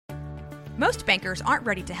Most bankers aren't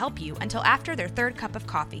ready to help you until after their third cup of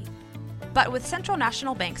coffee. But with Central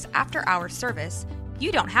National Bank's after-hours service,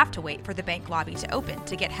 you don't have to wait for the bank lobby to open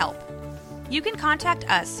to get help. You can contact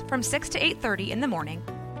us from 6 to 8:30 in the morning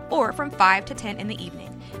or from 5 to 10 in the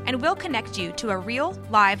evening, and we'll connect you to a real,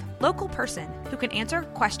 live, local person who can answer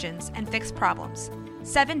questions and fix problems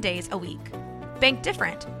 7 days a week. Bank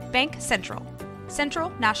different. Bank Central. Central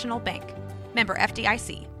National Bank. Member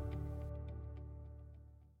FDIC.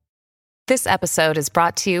 This episode is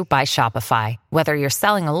brought to you by Shopify. Whether you're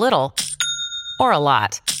selling a little or a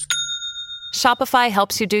lot, Shopify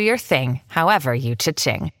helps you do your thing, however you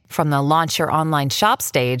cha-ching. From the launch your online shop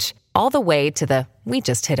stage, all the way to the we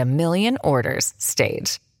just hit 1 million orders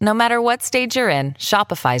stage. No matter what stage you're in,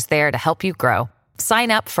 Shopify's there to help you grow.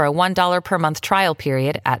 Sign up for a $1 per month trial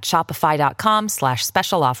period at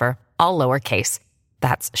shopify.com/special offer, all lowercase.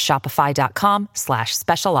 That's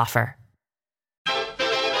shopify.com/special offer.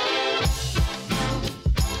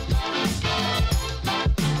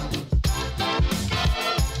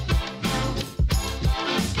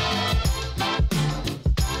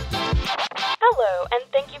 Hello, and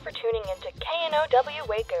thank you for tuning into KNOW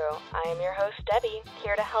Waco. I am your host, Debbie,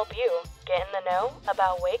 here to help you get in the know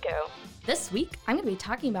about Waco. This week, I'm going to be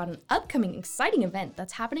talking about an upcoming exciting event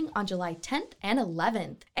that's happening on July 10th and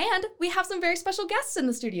 11th. And we have some very special guests in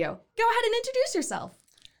the studio. Go ahead and introduce yourself.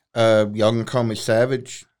 Y'all can call me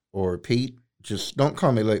Savage or Pete. Just don't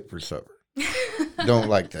call me late for supper. Don't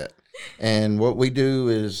like that. And what we do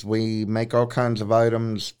is we make all kinds of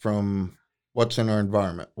items from what's in our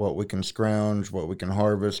environment, what we can scrounge, what we can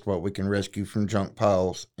harvest, what we can rescue from junk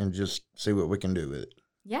piles, and just see what we can do with it.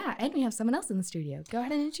 Yeah, and we have someone else in the studio. Go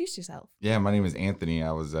ahead and introduce yourself. Yeah, my name is Anthony. I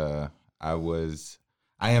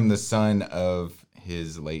am the son of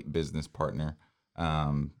his late business partner,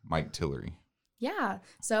 Mike Tillery. Yeah,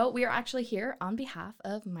 so we are actually here on behalf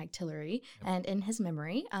of Mike Tillery and in his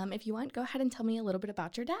memory. If you want, go ahead and tell me a little bit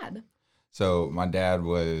about your dad. So my dad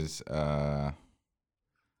was a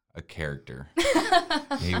character.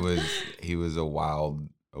 He was a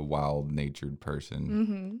wild-natured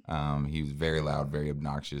person. Mm-hmm. He was very loud, very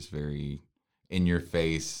obnoxious, very in your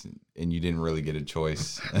face, and you didn't really get a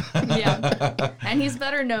choice. Yeah, and he's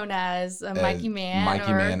better known as Mikey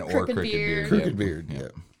Man, or Crooked Beard. Crooked Beard, yeah.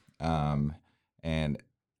 And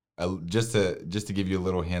just to give you a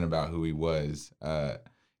little hint about who he was,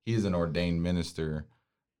 he is an ordained minister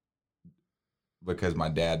because my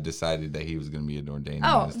dad decided that he was going to be an ordained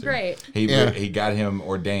minister. Oh, great. He got him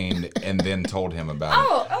ordained and then told him about it.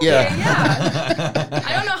 Oh, okay, yeah.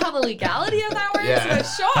 I don't know how the legality of that works, but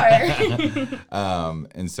sure.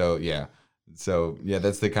 And so,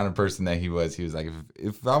 that's the kind of person that he was. He was like,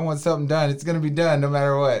 if I want something done, it's going to be done no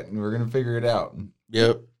matter what, and we're going to figure it out.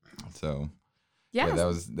 Yep. So... Yeah, that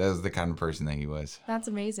was the kind of person that he was. That's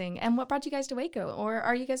amazing. And what brought you guys to Waco? Or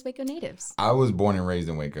are you guys Waco natives? I was born and raised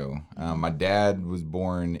in Waco. My dad was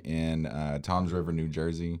born in Toms River, New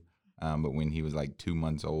Jersey. But when he was like 2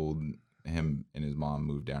 months old, him and his mom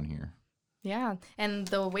moved down here. Yeah, and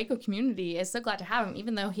the Waco community is so glad to have him,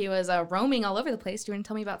 even though he was roaming all over the place. Do you want to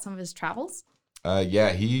tell me about some of his travels?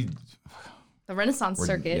 The Renaissance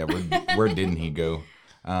circuit. Yeah, where didn't he go?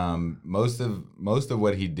 Most of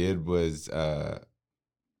what he did was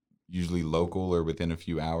usually local or within a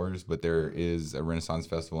few hours, but there is a Renaissance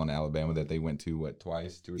festival in Alabama that they went to, two or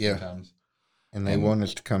three times? And they want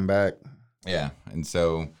us to come back. Yeah, and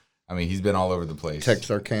so, I mean, he's been all over the place.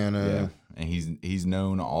 Texarkana. Yeah, and he's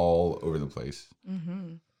known all over the place.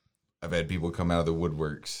 Mm-hmm. I've had people come out of the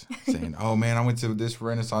woodworks saying, "Oh man, I went to this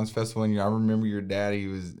Renaissance festival, and I remember your dad.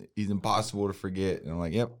 He's impossible to forget." And I'm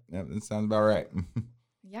like, "Yep, that sounds about right."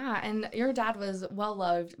 Yeah, and your dad was well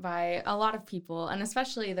loved by a lot of people, and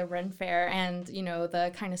especially the Ren Fair and,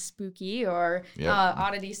 the kind of spooky or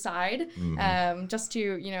oddity side. Mm-hmm. Just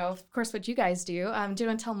to, of course, what you guys do. Do you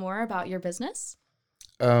want to tell more about your business?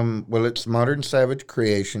 Well, it's Modern Savage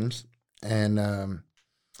Creations, and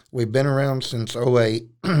we've been around since '08.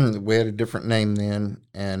 We had a different name then,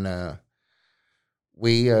 and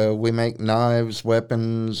we make knives,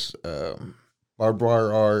 weapons, barbed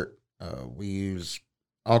wire art. We use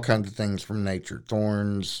all kinds of things from nature,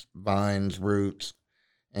 thorns, vines, roots,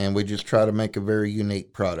 and we just try to make a very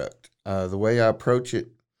unique product. The way I approach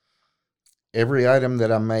it, every item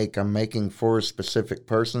that I make, I'm making for a specific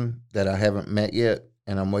person that I haven't met yet,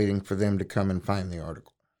 and I'm waiting for them to come and find the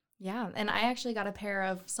article. Yeah, and I actually got a pair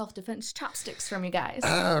of self-defense chopsticks from you guys.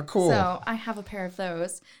 Ah, cool. So I have a pair of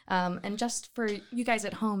those. And just for you guys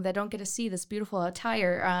at home that don't get to see this beautiful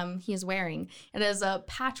attire he is wearing, it is a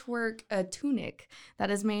patchwork tunic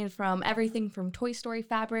that is made from everything from Toy Story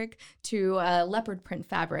fabric to leopard print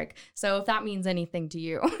fabric. So if that means anything to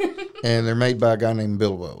you. And they're made by a guy named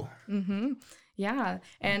Bilbo. Mm-hmm. Yeah.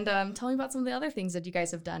 And tell me about some of the other things that you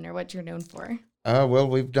guys have done or what you're known for. Well,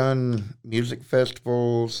 we've done music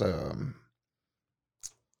festivals,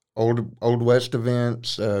 old West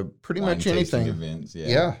events, pretty Wine much anything. Events,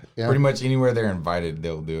 yeah. Pretty much anywhere they're invited,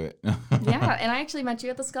 they'll do it. Yeah, and I actually met you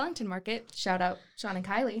at the Skellington Market. Shout out Sean and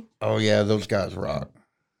Kylie. Oh yeah, those guys rock.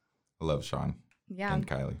 I love Sean. Yeah. And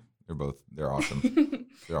Kylie. They're awesome.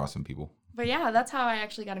 They're awesome people. But yeah, that's how I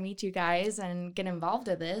actually got to meet you guys and get involved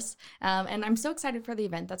in this. And I'm so excited for the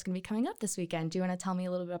event that's going to be coming up this weekend. Do you want to tell me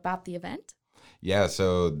a little bit about the event? Yeah,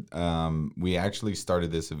 so we actually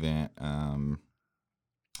started this event.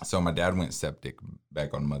 So my dad went septic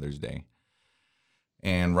back on Mother's Day.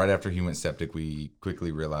 And right after he went septic, we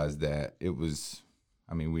quickly realized that he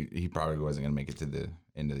probably wasn't going to make it to the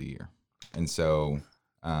end of the year. And so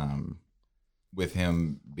with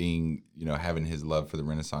him being, having his love for the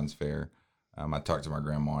Renaissance Fair, I talked to my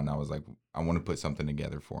grandma and I was like, I want to put something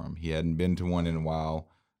together for him. He hadn't been to one in a while.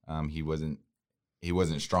 He wasn't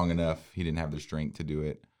strong enough. He didn't have the strength to do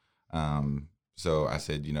it. So I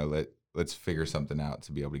said, let's figure something out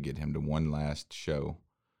to be able to get him to one last show,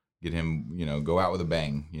 get him, go out with a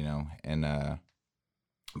bang, And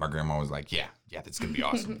my grandma was like, yeah, that's gonna be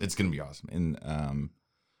awesome. It's gonna be awesome. And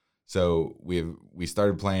so we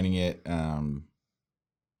started planning it.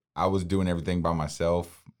 I was doing everything by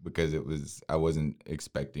myself because I wasn't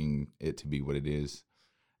expecting it to be what it is.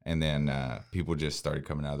 And then people just started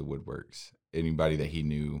coming out of the woodworks. Anybody that he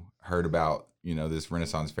knew heard about, this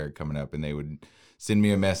Renaissance Fair coming up, and they would send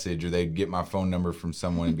me a message or they'd get my phone number from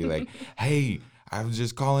someone and be like, hey, I was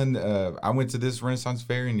just calling. I went to this Renaissance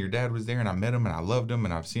Fair and your dad was there and I met him and I loved him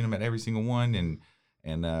and I've seen him at every single one.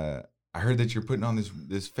 And I heard that you're putting on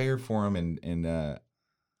this fair for him and I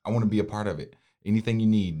want to be a part of it. Anything you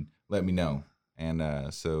need, let me know.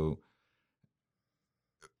 And so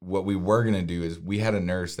what we were going to do is we had a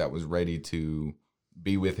nurse that was ready to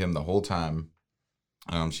be with him the whole time.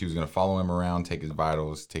 She was going to follow him around, take his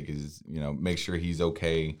vitals, take his, make sure he's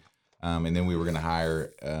okay. And then we were going to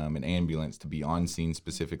hire an ambulance to be on scene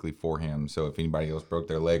specifically for him. So if anybody else broke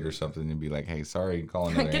their leg or something, they'd be like, hey, sorry, call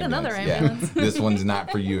another ambulance. Get another ambulance. Yeah, this one's not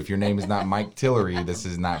for you. If your name is not Mike Tillery, this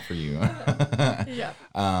is not for you. Yeah.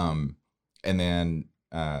 And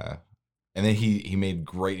then he made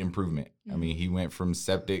great improvement. Mm-hmm. I mean, he went from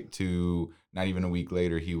septic to not even a week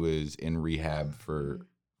later, he was in rehab for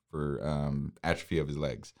atrophy of his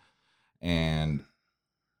legs. And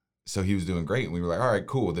so he was doing great. And we were like, all right,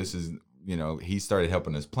 cool. This is, he started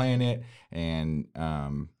helping us plan it. And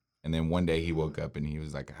then one day he woke up and he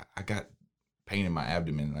was like, I got pain in my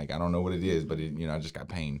abdomen. Like, I don't know what it is, but I just got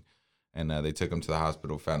pain. And they took him to the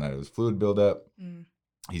hospital, found out it was fluid buildup. Mm.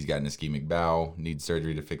 He's got an ischemic bowel, needs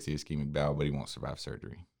surgery to fix the ischemic bowel, but he won't survive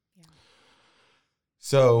surgery. Yeah.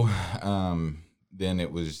 So then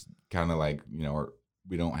it was kind of like,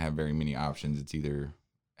 we don't have very many options. It's either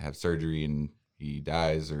have surgery and he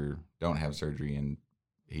dies or don't have surgery and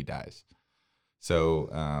he dies. So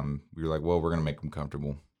we were like, well, we're going to make him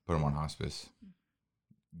comfortable, put him on hospice,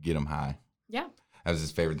 get him high. Yeah. That was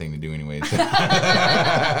his favorite thing to do anyways.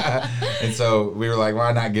 And so we were like,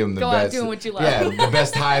 why not give him the best? Go out doing what you love. Yeah, the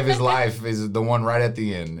best high of his life is the one right at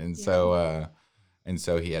the end. And so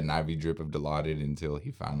he had an IV drip of Dilaudid until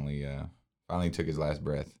he finally took his last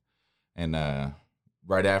breath. And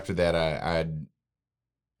right after that, I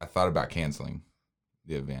thought about canceling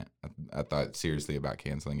the event. I thought seriously about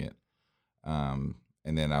canceling it. And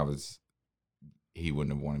then he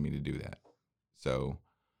wouldn't have wanted me to do that. So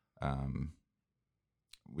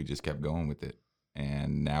we just kept going with it.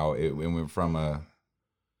 And now it went from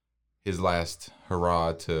his last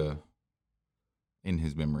hurrah to in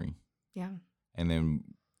his memory. Yeah. And then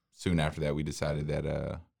soon after that, we decided that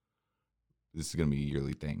this is going to be a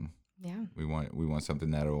yearly thing. Yeah. We want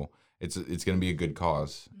something it's going to be a good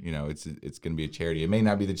cause. Mm-hmm. It's going to be a charity. It may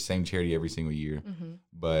not be the same charity every single year, mm-hmm.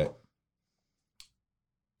 but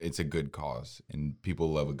it's a good cause, and people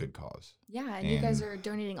love a good cause. Yeah, and you guys are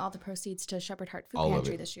donating all the proceeds to Shepherd Heart Food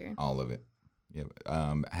Pantry this year. All of it. Yeah.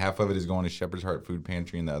 Half of it is going to Shepherd's Heart Food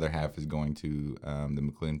Pantry, and the other half is going to the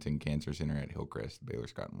McClinton Cancer Center at Hillcrest, Baylor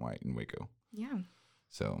Scott and White in Waco. Yeah.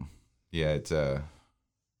 So, yeah,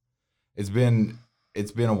 it's been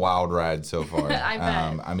a wild ride so far. I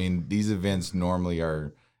bet. I mean, these events normally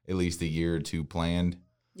are at least a year or two planned.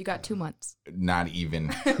 You got 2 months. Not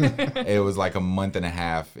even. It was like a month and a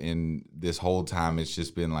half, and this whole time it's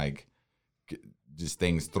just been like just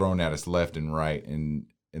things thrown at us left and right, and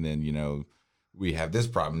then, you know, we have this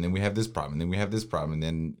problem, and then we have this problem, and then we have this problem, and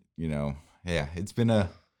then, you know, yeah, it's been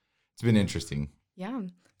interesting. Yeah.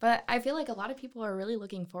 But I feel like a lot of people are really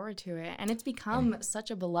looking forward to it, and it's become such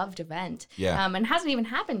a beloved event. Yeah. And hasn't even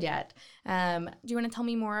happened yet. Do you want to tell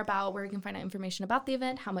me more about where you can find out information about the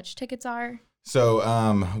event, how much tickets are?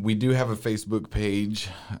 So we do have a Facebook page.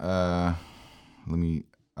 I don't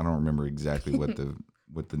remember exactly what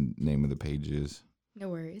the name of the page is. No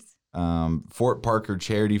worries. Fort Parker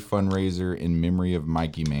Charity Fundraiser in memory of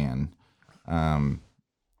Mikey Mann.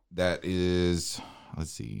 That is, let's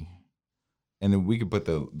see. And then we could put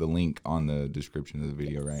the link on the description of the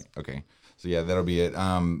video, right? Okay. So yeah, that'll be it.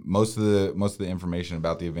 Most of the information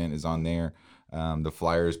about the event is on there. The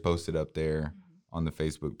flyer is posted up there on the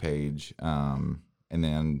Facebook page. And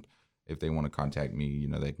then if they want to contact me, you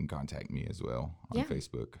know, they can contact me as well on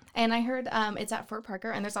Facebook. And I heard it's at Fort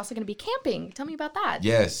Parker, and there's also going to be camping. Tell me about that.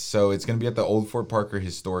 Yes. So it's going to be at the old Fort Parker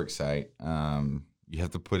Historic Site. You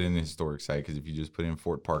have to put in the historic site, because if you just put in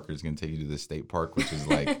Fort Parker, it's going to take you to the state park, which is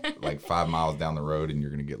like 5 miles down the road, and you're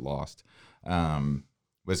going to get lost. But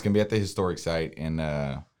it's going to be at the historic site. And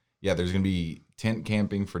there's going to be tent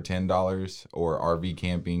camping for $10 or RV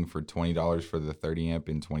camping for $20 for the 30 amp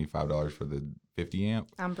and $25 for the 50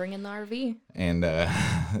 amp. I'm bringing the RV. And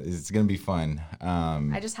it's going to be fun.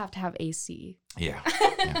 I just have to have AC. Yeah.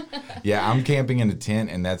 I'm camping in a tent,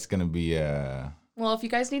 and that's going to be well, if you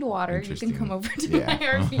guys need water, you can come over to my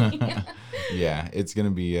RV. Yeah, it's going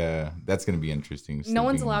to be, that's going to be interesting. No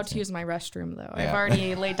one's allowed to use my restroom, though. Yeah. I've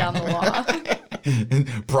already laid down the law.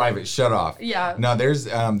 Private, shut off. Yeah. No,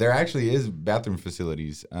 there actually is bathroom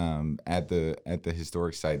facilities at the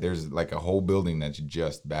historic site. There's like a whole building that's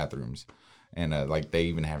just bathrooms. And like they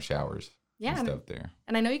even have showers and stuff there.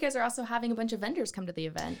 And I know you guys are also having a bunch of vendors come to the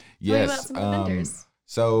event. Yes. Tell me about some of the vendors.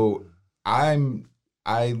 So I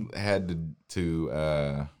had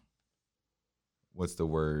to what's the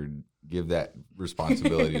word? Give that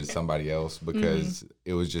responsibility to somebody else, because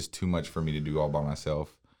it was just too much for me to do all by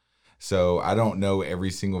myself. So I don't know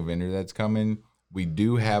every single vendor that's coming. We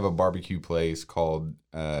do have a barbecue place called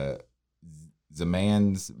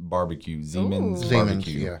Zeman's Barbecue.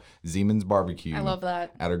 Zeman's Barbecue. I love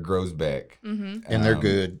that. Out of Groesbeck. And they're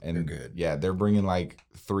good. And they're good. Yeah, they're bringing like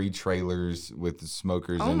 3 trailers with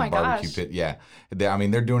smokers and barbecue gosh. pit. Yeah,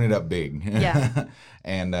 they're doing it up big. Yeah.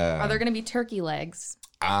 And are there going to be turkey legs?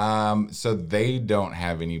 So they don't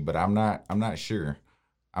have any, but I'm not sure.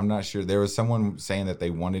 I'm not sure. There was someone saying that they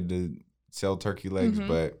wanted to sell turkey legs,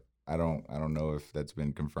 but I don't know if that's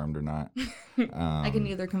been confirmed or not. I can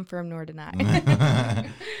neither confirm nor deny.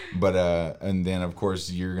 But and then of course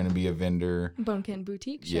you're gonna be a vendor. Bonekin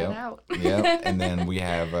Boutique, shout out. Yep. And then we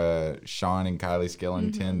have Sean and Kylie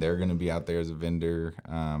Skellington. They're gonna be out there as a vendor.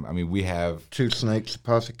 I mean, we have Two Snakes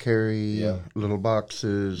Apothecary, Little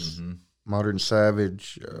Boxes, Modern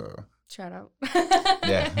Savage. Shout out.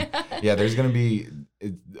 Yeah. There's gonna be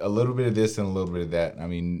a little bit of this and a little bit of that. I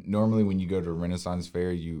mean, normally when you go to a Renaissance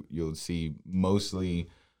fair, you'll see mostly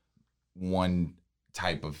one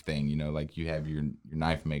type of thing. You know, like you have your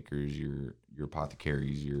knife makers, your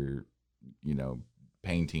apothecaries, your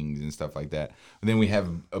paintings and stuff like that. But then we have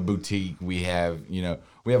a boutique. We have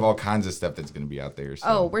all kinds of stuff that's going to be out there. So.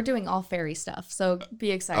 Oh, we're doing all fairy stuff, so be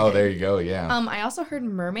excited. Oh, there you go. Yeah. I also heard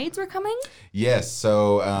mermaids were coming. Yes.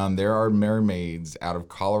 So there are mermaids out of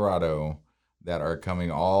Colorado that are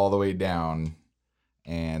coming all the way down,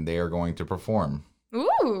 and they are going to perform.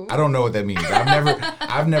 Ooh. I don't know what that means.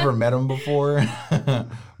 I've never met them before,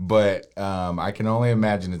 but I can only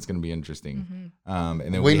imagine it's going to be interesting.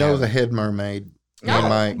 And then we know the head mermaid.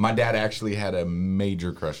 Oh. My dad actually had a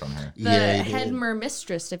major crush on her. The head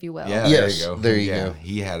mermistress, if you will. Yeah, yes, there you go. There you go.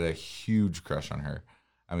 He had a huge crush on her.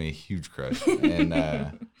 I mean, a huge crush. And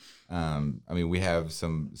I mean, we have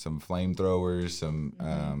some flamethrowers,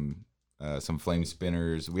 some flame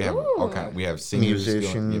spinners. We have all kinds. We have singers,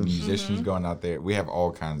 musicians going out there. We have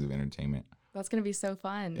all kinds of entertainment. That's gonna be so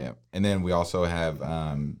fun. Yeah, and then we also have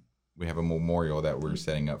a memorial that we're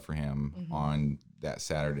setting up for him on that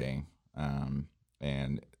Saturday.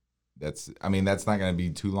 And that's not going to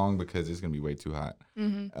be too long because it's going to be way too hot.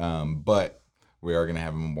 But we are going to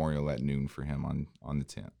have a memorial at noon for him on the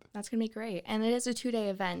 10th. That's going to be great. And it is a 2-day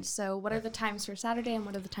event. So what are the times for Saturday and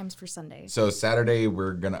what are the times for Sunday? So Saturday,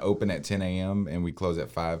 we're going to open at 10 a.m. and we close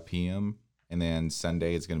at 5 p.m. And then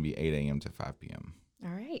Sunday, it's going to be 8 a.m. to 5 p.m.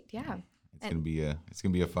 All right. Yeah. It's going to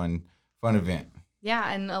be a fun event.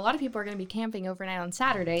 Yeah, and a lot of people are going to be camping overnight on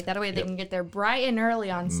Saturday. That way they can get there bright and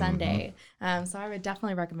early on Sunday. So I would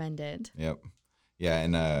definitely recommend it. Yep. Yeah,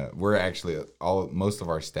 and we're actually most of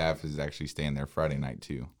our staff is actually staying there Friday night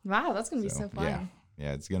too. Wow, that's going to be so fun.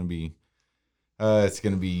 Yeah, it's going to be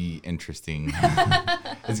interesting.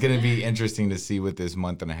 It's going to be interesting to see what this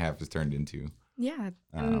month and a half has turned into. Yeah.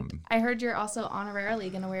 I heard you're also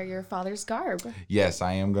honorarily going to wear your father's garb. Yes,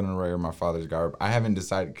 I am going to wear my father's garb. I haven't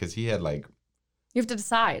decided because he had like. You have to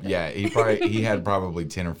decide. Yeah, he had probably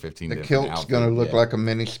 10 or 15 The different kilt's going to look like a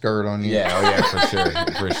mini skirt on you. Yeah,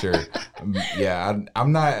 for sure. Yeah,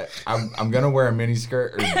 I'm going to wear a mini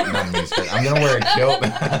skirt, or not a mini skirt. I'm going to wear a kilt.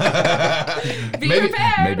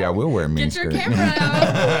 Maybe I will wear a mini skirt. Get your camera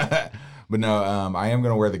out. But no, I am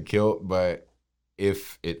going to wear the kilt, but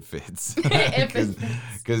if it fits. Because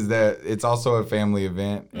it's also a family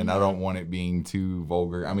event, and I don't want it being too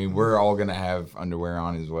vulgar. I mean, we're all going to have underwear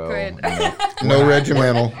on as well. Good. No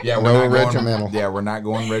regimental. No regimental. We're not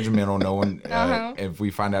going regimental. No one. If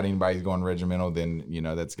we find out anybody's going regimental, then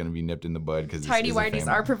that's going to be nipped in the bud. Because tidy whities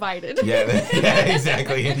are provided. Yeah,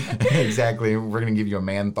 exactly. Exactly. We're going to give you a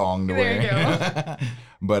man thong to wear. There you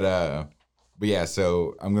go. But yeah,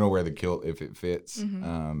 so I'm going to wear the kilt if it fits.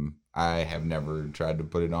 I have never tried to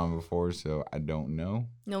put it on before, so I don't know.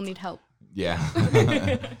 You'll need help. Yeah.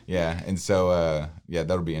 Yeah. And so,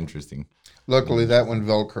 that'll be interesting. Luckily, that one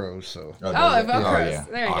Velcros, so. It Velcros. Oh, yeah.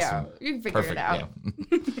 There you Awesome. go. You can figure it out.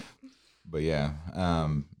 Yeah. But yeah.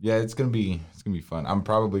 It's going to be fun. I'm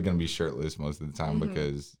probably going to be shirtless most of the time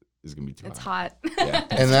because it's going to be too hot. It's hot. Yeah.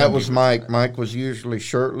 And that was Mike. Mike was usually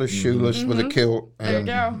shirtless, shoeless, with a kilt. There you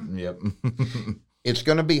go. Yep. It's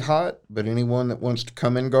going to be hot, but anyone that wants to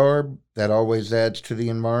come in garb, that always adds to the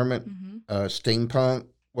environment. Steampunk,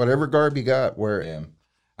 whatever garb you got, wear it. Yeah.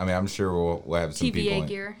 I mean, I'm sure we'll have some people. TVA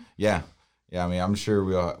gear. Yeah. Yeah. I mean, I'm sure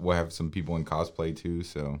we'll have some people in cosplay too.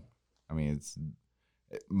 So, I mean,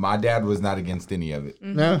 my dad was not against any of it.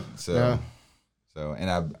 No. So,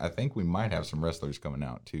 and I think we might have some wrestlers coming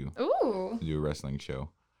out too. Ooh. To do a wrestling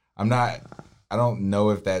show. I don't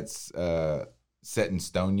know if that's set in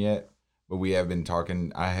stone yet. But I have been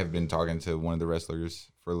talking to one of the wrestlers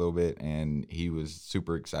for a little bit, and he was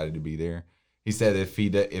super excited to be there. He said if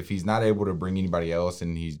he's not able to bring anybody else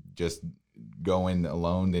and he's just going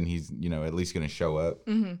alone, then he's at least going to show up.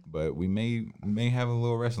 But we may have a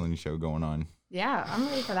little wrestling show going on. Yeah, I'm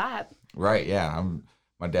ready for that. Right? Yeah,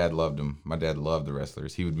 my dad loved him. My dad loved the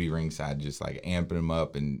wrestlers. He would be ringside, just like amping them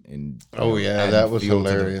up and. Oh yeah, that was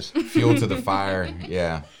hilarious. Fuel to the fire.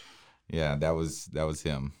 Yeah, that was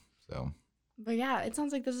him. So. But yeah, it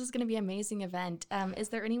sounds like this is going to be an amazing event. Is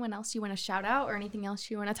there anyone else you want to shout out or anything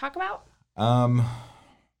else you want to talk about? My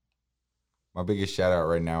biggest shout out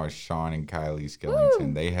right now is Sean and Kylie Skellington.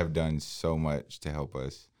 Woo! They have done so much to help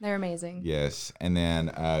us. They're amazing. Yes. And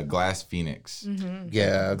then Glass Phoenix.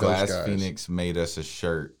 Yeah, Glass those guys. Phoenix made us a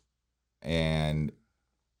shirt, and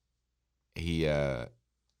he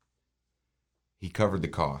covered the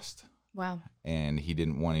cost. Wow. And he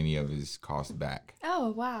didn't want any of his cost back. Oh,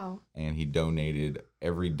 wow. And he donated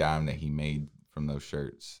every dime that he made from those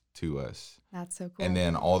shirts to us. That's so cool. And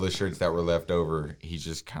then all the shirts that were left over, he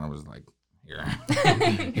just kind of was like,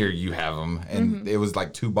 here you have them. And it was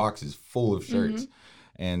like 2 boxes full of shirts.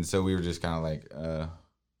 And so we were just kind of like,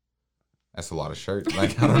 that's a lot of shirts.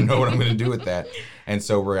 Like, I don't know what I'm going to do with that. And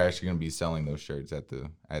so we're actually going to be selling those shirts at the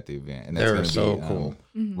event. And that's They're so cool.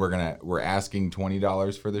 We're asking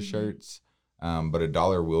 $20 for the shirts, but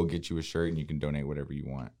 $1 will get you a shirt, and you can donate whatever you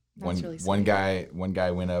want. That's really sweet. One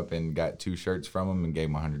guy went up and got 2 shirts from him and gave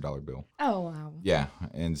him a $100 bill. Oh wow. Yeah,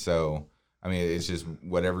 and so I mean, it's just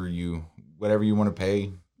whatever you want to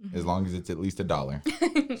pay, as long as it's at least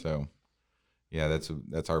 $1. So. Yeah,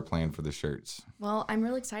 that's our plan for the shirts. Well, I'm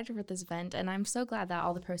really excited for this event, and I'm so glad that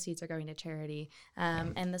all the proceeds are going to charity.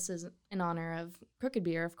 And this is in honor of Crooked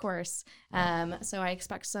Beer, of course. So I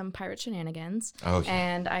expect some pirate shenanigans,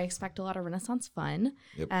 and I expect a lot of Renaissance fun.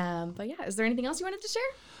 Yep. But yeah, is there anything else you wanted to share?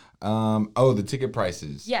 The ticket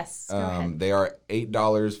prices. Yes, go ahead. They are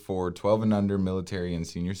 $8 for 12 and under military and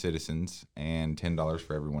senior citizens, and $10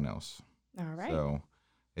 for everyone else. All right. So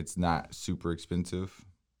it's not super expensive,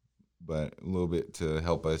 but a little bit to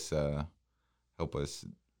help us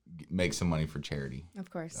make some money for charity. Of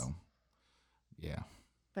course. So, yeah.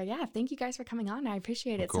 But yeah, thank you guys for coming on. I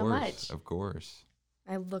appreciate it so much. Of course.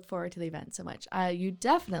 I look forward to the event so much. You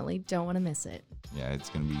definitely don't want to miss it. Yeah, it's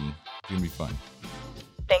gonna be fun.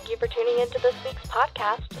 Thank you for tuning into this week's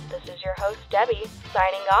podcast. This is your host, Debbie,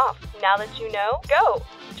 signing off. Now that you know, go.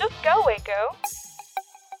 Just go, Waco.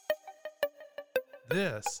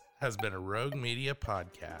 This has been a Rogue Media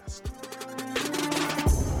podcast.